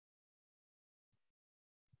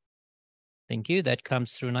Thank you. That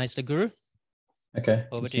comes through nicely, Guru. Okay.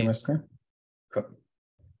 Over to see you. My screen? Cool.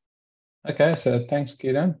 Okay, so thanks,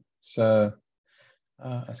 Kiran. So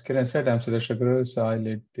as Kiran said, I'm Siddeswara Guru. So I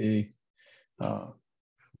lead the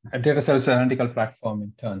data service analytical platform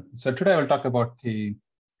in TERN. So today I will talk about the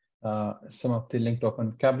some of the linked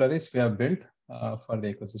open vocabularies we have built for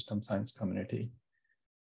the ecosystem science community.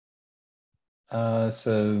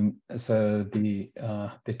 So the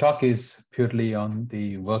talk is purely on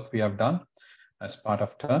the work we have done as part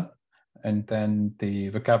of TERN, and then the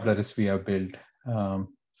vocabularies we have built,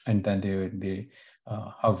 and then the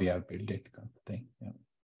how we have built it, kind of thing.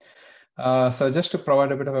 Yeah. So just to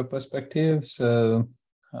provide a bit of a perspective, so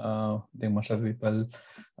I think most of the people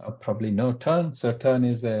probably know TERN. So TERN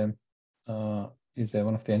is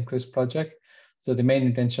one of the ENRICH project. So the main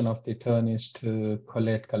intention of the TERN is to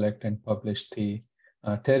collect, and publish the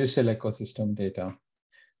terrestrial ecosystem data.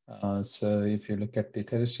 So if you look at the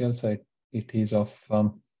terrestrial side, it is of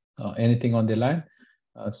anything on the land.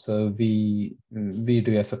 So we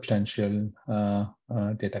do a substantial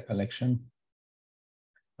data collection.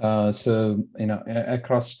 So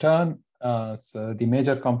across TERN, so the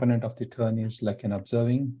major component of the TERN is like an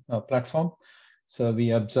observing platform. So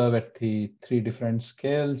we observe at the 3 different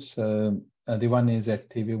scales. The one is at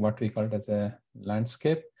the what we call it as a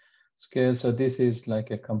landscape scale. So this is like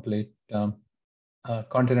a complete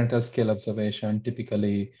continental scale observation,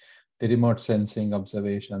 typically the remote sensing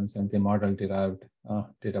observations and the model derived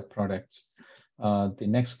data products. The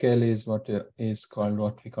next scale is what we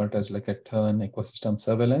call it as like a TERN ecosystem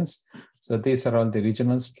surveillance. So these are all the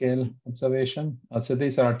regional scale observation. So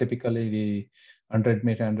these are typically the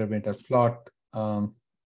 100-meter plot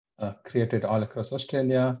created all across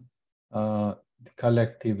Australia.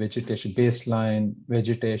 Collect the vegetation, baseline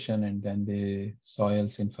vegetation, and then the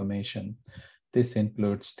soils information. This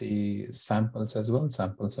includes the samples as well,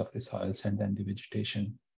 samples of the soils and then the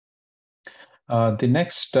vegetation. The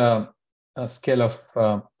next scale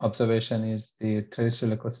of observation is the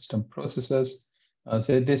terrestrial ecosystem processes.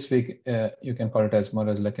 So this week, you can call it as more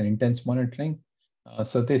as like an intense monitoring.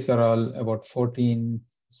 So these are all about 14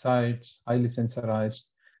 sites, highly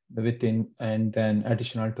sensorized within, and then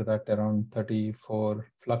additional to that, around 34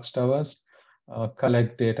 flux towers.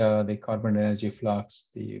 Collect data, the carbon energy flux,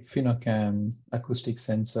 the phenocam, acoustic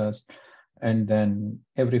sensors, and then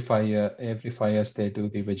every 5 years they do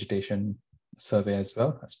the vegetation survey as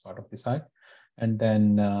well as part of the site. And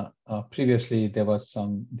then previously there was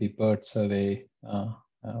the bird survey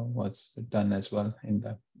was done as well in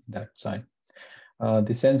that site.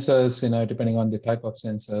 The sensors, depending on the type of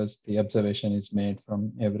sensors, the observation is made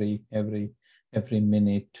from every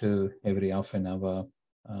minute to every half an hour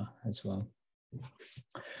as well.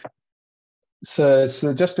 So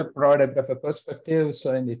just to provide a bit of a perspective,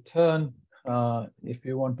 so in the TERN, if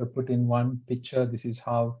you want to put in one picture, this is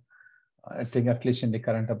how I think, at least in the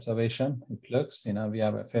current observation, it looks. We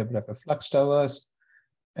have a fair bit of flux towers,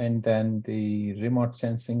 and then the remote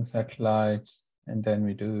sensing satellites, and then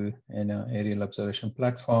we do aerial observation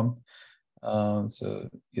platform. So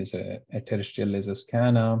use a terrestrial laser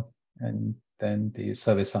scanner, and then the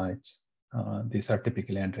survey sites. These are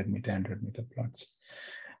typically 100-meter plots.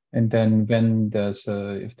 And then when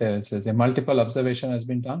if there's a multiple observation has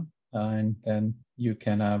been done, and then you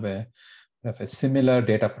can have a similar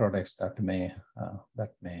data products that may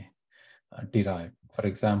derive. For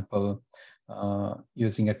example,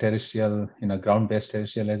 using a terrestrial, ground-based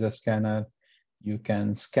terrestrial laser scanner, you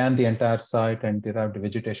can scan the entire site and derive the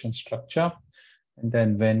vegetation structure. And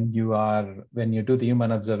then when you do the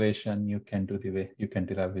human observation, you can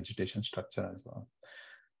derive vegetation structure as well.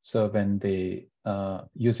 So when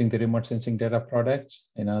using the remote sensing data products,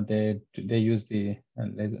 they use the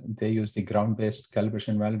ground-based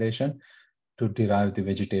calibration validation to derive the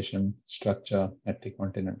vegetation structure at the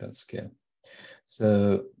continental scale.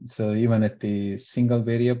 So even at the single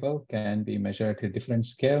variable can be measured at a different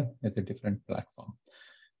scale at a different platform.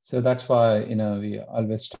 So that's why we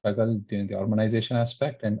always struggle during the organization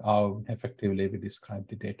aspect and how effectively we describe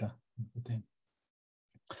the data.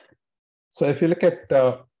 So if you look at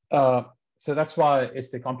so that's why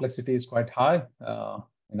the complexity is quite high.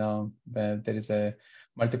 There is a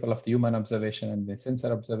multiple of the human observation and the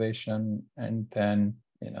sensor observation, and then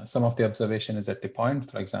some of the observation is at the point,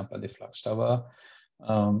 for example, the flux tower,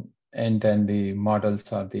 and then the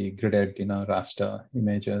models are the gridded raster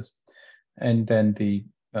images, and then the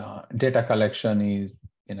data collection is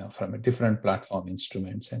from a different platform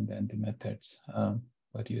instruments, and then the methods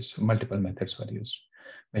were used. Multiple methods were used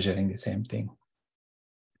measuring the same thing.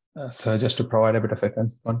 So just to provide a bit of a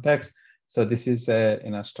context, so this is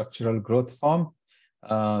a structural growth form.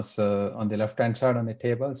 So on the left-hand side on the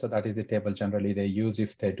table, so that is the table generally they use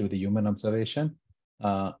if they do the human observation.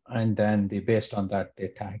 And then based on that, they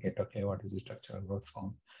tag it, okay, what is the structural growth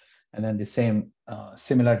form? And then the same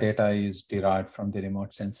similar data is derived from the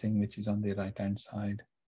remote sensing, which is on the right-hand side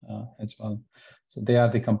as well. So they are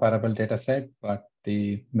the comparable data set, but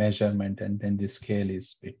the measurement and then the scale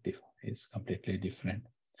is completely different.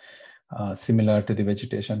 Similar to the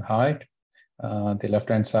vegetation height, the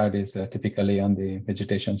left-hand side is typically on the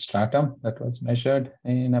vegetation stratum that was measured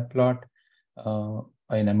in a plot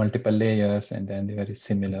in a multiple layers, and then the very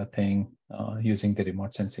similar thing using the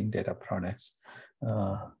remote sensing data products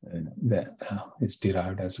is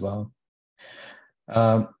derived as well.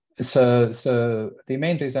 So the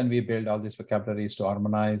main reason we build all this vocabulary is to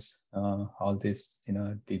harmonize all this,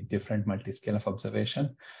 the different multi-scale of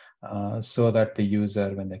observation, so that the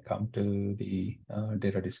user, when they come to the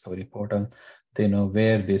data discovery portal, they know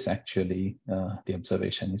where this actually the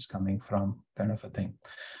observation is coming from, kind of a thing.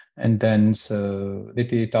 And then so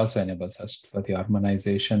it also enables us for the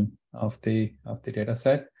harmonization of the data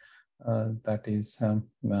set that is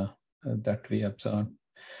that we observe.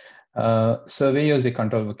 So we use the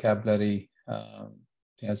control vocabulary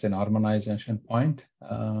as an harmonization point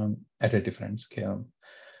at a different scale.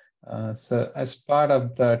 So as part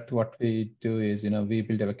of that, what we do is, we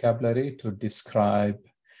build a vocabulary to describe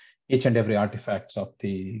each and every artifact of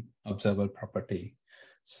the observable property.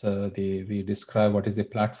 So we describe what is the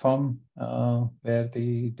platform where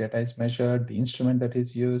the data is measured, the instrument that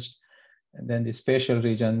is used, and then the spatial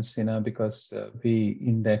regions, because we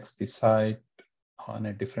index the site on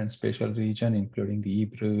a different spatial region, including the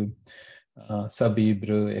Hebrew,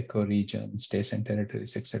 sub-Hebrew, eco-region, states and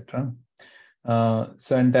territories, etc.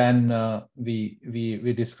 So and then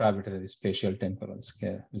we describe it as a spatial temporal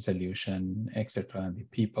scale, resolution, etc. And the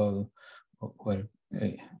people who are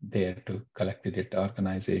there to collect the data,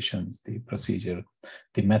 organizations, the procedure,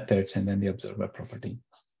 the methods, and then the observer property.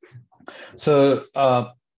 So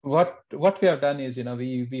what we have done is,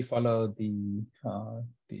 we follow the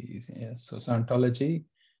social ontology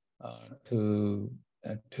to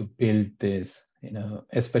build this,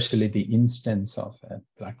 especially the instance of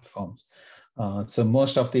platforms. So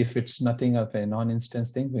most of if it's nothing of a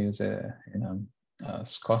non-instance thing, we use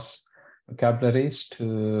SCOS vocabularies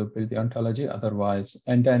to build the ontology. Otherwise,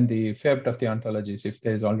 and then the favorite of the ontologies, if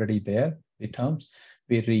there is already there, the terms,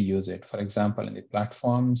 we reuse it. For example, in the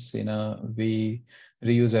platforms, we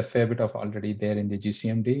reuse a fair bit of already there in the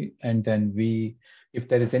GCMD. And then if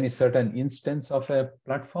there is any certain instance of a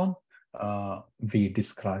platform, we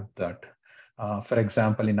describe that. For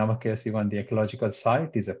example, in our case, even the ecological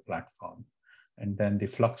site is a platform. And then the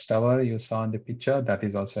flux tower you saw in the picture, that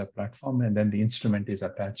is also a platform. And then the instrument is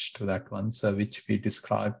attached to that one, so which we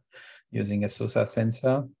describe using a SOSA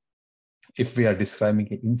sensor. If we are describing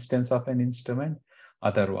an instance of an instrument,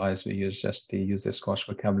 otherwise we use the user SCOS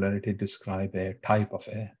vocabulary to describe a type of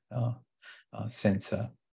a sensor.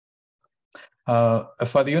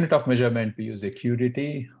 For the unit of measurement, we use a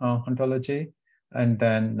QDT ontology, and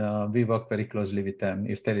then we work very closely with them.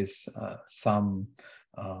 If there is some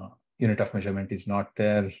unit of measurement is not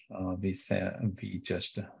there, we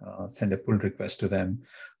just send a pull request to them.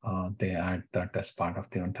 They add that as part of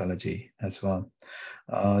the ontology as well.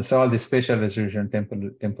 So all the spatial resolution,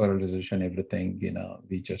 temporal resolution, everything,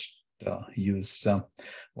 we just use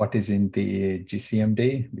what is in the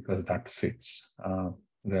GCMD, because that fits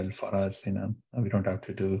well for us. We don't have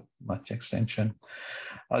to do much extension.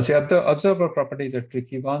 So the observable property is a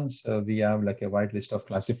tricky one. So we have like a wide list of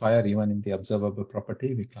classifier. Even in the observable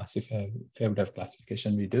property, we classify favorite of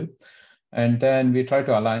classification we do, and then we try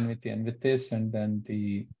to align with this, and then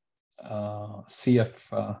the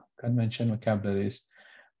CF convention vocabularies.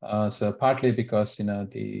 So partly because a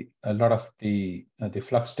lot of the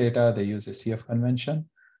flux data, they use a CF convention,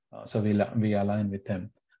 so we align with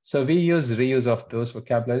them. So we use reuse of those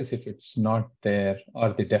vocabularies if it's not there, or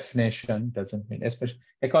the definition doesn't mean. Especially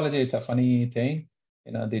ecology is a funny thing.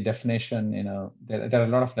 The definition, there are a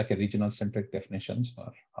lot of like a regional centric definitions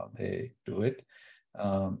for how they do it,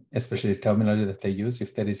 especially the terminology that they use.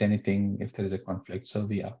 If there is a conflict, so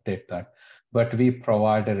we update that. But we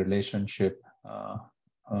provide a relationship,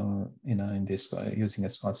 in this using a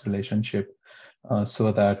SCOS relationship,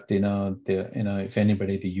 so that if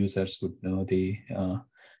anybody, the users would know the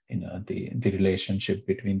relationship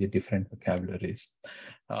between the different vocabularies.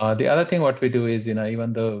 The other thing what we do is,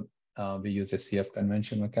 even though we use a CF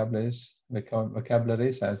convention vocabularies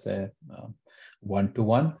as a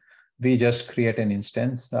one-to-one, we just create an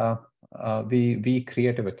instance. We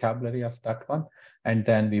create a vocabulary of that one, and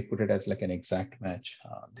then we put it as like an exact match.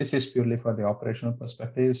 This is purely for the operational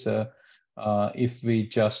perspective. So if we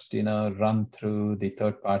just run through the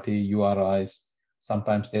third-party URIs,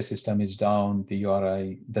 sometimes their system is down, the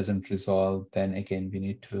URI doesn't resolve, then again we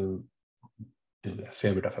need to do a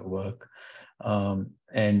fair bit of a work.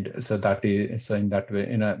 And so that is, so in that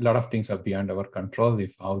way, a lot of things are beyond our control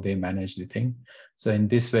if how they manage the thing. So in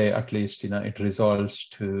this way, at least, it resolves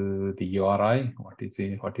to the URI, what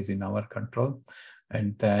is in our control.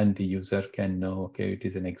 And then the user can know, okay, it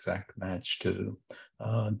is an exact match to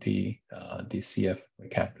the CF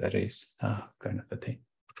vocabularies, kind of a thing.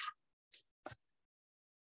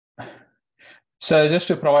 So just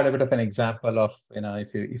to provide a bit of an example of,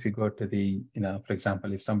 if you go to the, for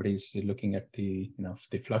example, if somebody is looking at the,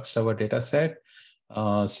 the Flux Tower data set,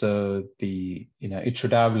 so the, it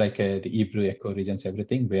should have like the Hebrew echo regions,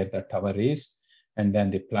 everything where the tower is, and then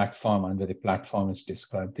the platform, under the platform is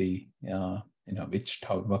described the, which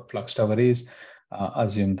tower, Flux Tower is.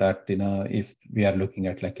 Assume that, if we are looking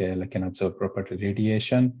at like an observed property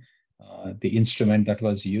radiation, the instrument that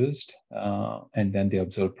was used, and then the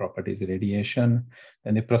observed properties radiation,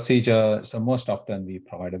 and the procedure. So most often we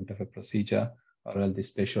provide a bit of a procedure or the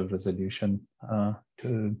spatial resolution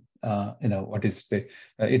to, what is the,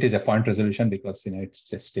 it is a point resolution because,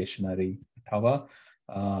 it's a stationary tower.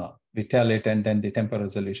 We tell it, and then the temporal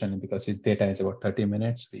resolution, because its data is about 30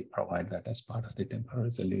 minutes, we provide that as part of the temporal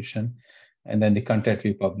resolution. And then the content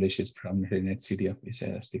we publish is predominantly netcdf, which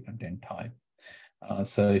is the content type.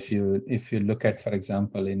 So if you look at, for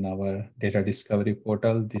example, in our data discovery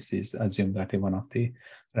portal, this is assume that one of the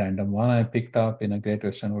random one I picked up in a Great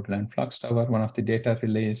Western Woodland Flux Tower, one of the data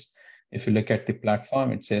relays. If you look at the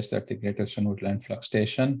platform, it says that the Great Western Woodland Flux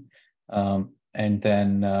Station. And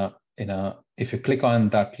then, if you click on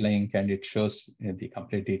that link and it shows the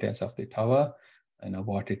complete details of the tower,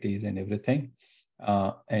 what it is and everything.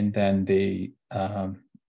 And then the,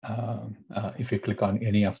 if you click on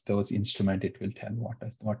any of those instrument, it will tell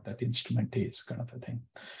what that instrument is, kind of a thing.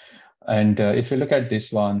 And if you look at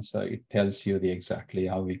this one, so it tells you exactly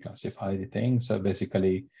how we classify the thing. So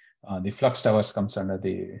basically, the Flux Towers comes under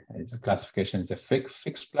the classification is a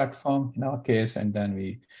fixed platform in our case, and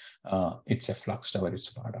then it's a Flux Tower. It's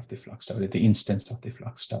part of the Flux Tower, the instance of the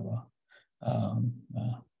Flux Tower.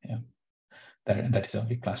 Yeah, that is how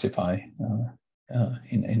we classify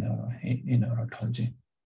in our ontology.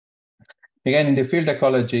 Again, in the field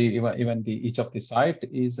ecology, even each of the site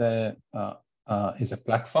is a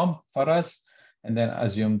platform for us, and then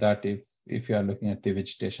assume that if you are looking at the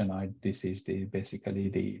vegetation, this is basically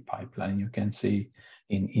the pipeline. You can see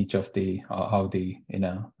in each of the how the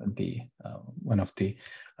one of the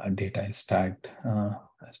data is tagged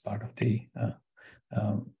as part of the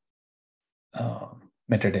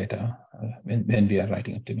metadata when we are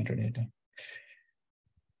writing up the metadata.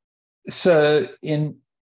 So in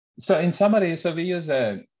summary, so we use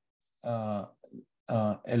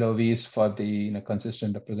LOVs for the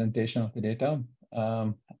consistent representation of the data,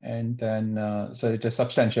 and then so it has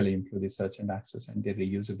substantially improved the search and access and the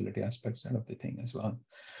reusability aspects of the thing as well.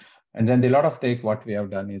 And then a lot of what we have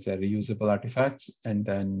done is reusable artifacts, and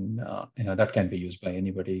then that can be used by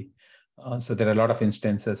anybody. So there are a lot of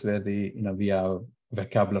instances where we have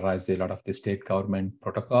vocabularized a lot of the state government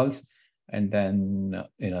protocols, and then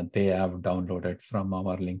they have downloaded from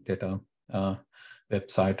our linked data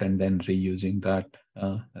website and then reusing that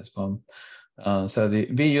as well. So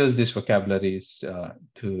we use these vocabularies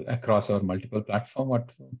across our multiple platform.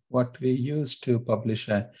 What we use to publish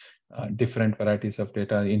different varieties of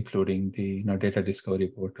data, including the data discovery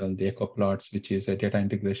portal, the echo plots, which is a data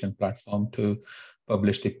integration platform to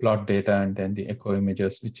publish the plot data, and then the echo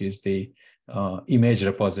images, which is the image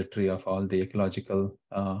repository of all the ecological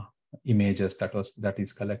images that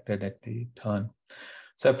is collected at the TERN.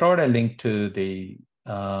 So I provide a link to the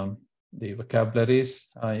vocabularies.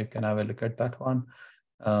 You can have a look at that one.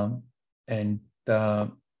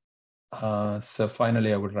 So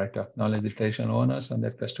finally, I would like to acknowledge the traditional owners and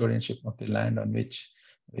their custodianship of the land on which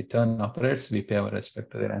the TERN operates. We pay our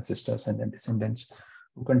respect to their ancestors and their descendants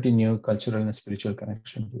who continue cultural and spiritual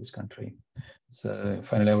connection to this country. So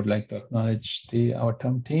finally, I would like to acknowledge our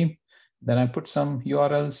TERN team. Then I put some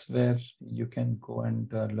URLs where you can go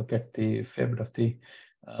and look at the fair bit of the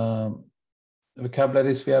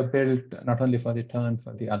vocabularies we have built, not only for the TERN,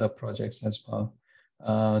 for the other projects as well.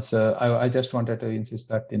 So I just wanted to insist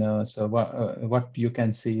that, so what you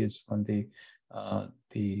can see is from the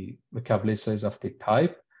vocabularies of the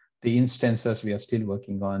type, the instances we are still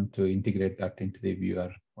working on to integrate that into the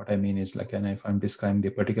viewer. What I mean is, like, and if I'm describing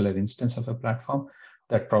the particular instance of a platform,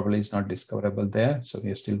 that probably is not discoverable there. So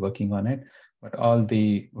we are still working on it, but all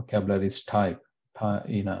the vocabularies type,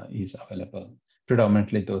 is available.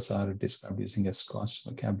 predominantly those are described using SCOS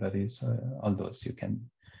vocabularies. All those you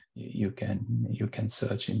can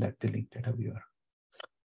search in that the link data viewer.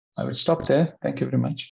 I will stop there. Thank you very much.